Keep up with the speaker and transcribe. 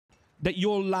that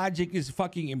your logic is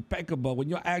fucking impeccable when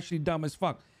you're actually dumb as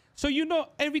fuck. So you know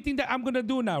everything that I'm gonna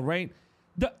do now, right?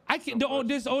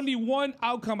 There's only one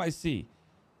outcome I see.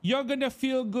 You're gonna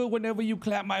feel good whenever you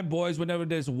clap my boys, whenever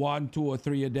there's 1, 2, or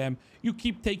 3 of them. You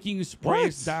keep taking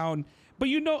sprays down. But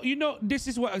you know, this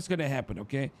is what's gonna happen,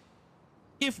 okay?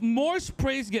 If more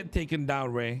sprays get taken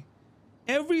down, Ray,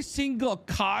 every single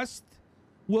cost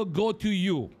will go to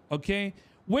you, okay?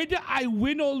 Whether I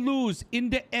win or lose in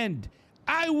the end,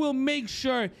 I will make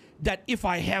sure that if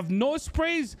I have no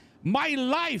sprays, my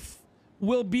life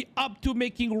will be up to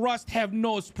making Rust have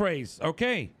no sprays,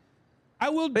 okay? I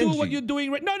will do Benji. what you're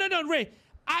doing right. No, Ray.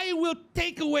 I will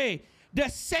take away the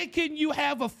second you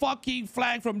have a fucking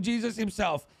flag from Jesus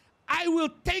himself. I will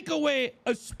take away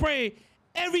a spray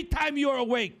every time you're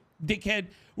awake, dickhead.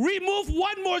 Remove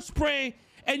one more spray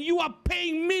and you are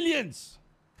paying millions.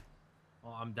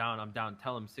 Oh, I'm down.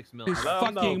 Tell him 6 million. This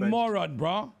fucking moron,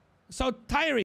 bro. So tiring.